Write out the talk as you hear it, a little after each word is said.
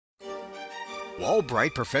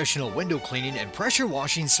Wallbrite professional window cleaning and pressure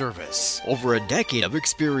washing service. Over a decade of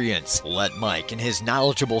experience. Let Mike and his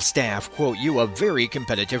knowledgeable staff quote you a very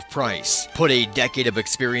competitive price. Put a decade of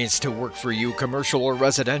experience to work for you, commercial or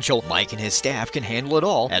residential. Mike and his staff can handle it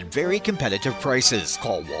all at very competitive prices.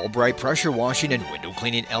 Call Wallbrite Pressure Washing and Window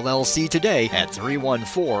Cleaning LLC today at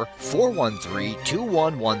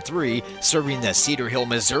 314-413-2113, serving the Cedar Hill,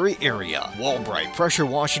 Missouri area. Wallbrite Pressure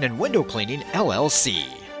Washing and Window Cleaning LLC.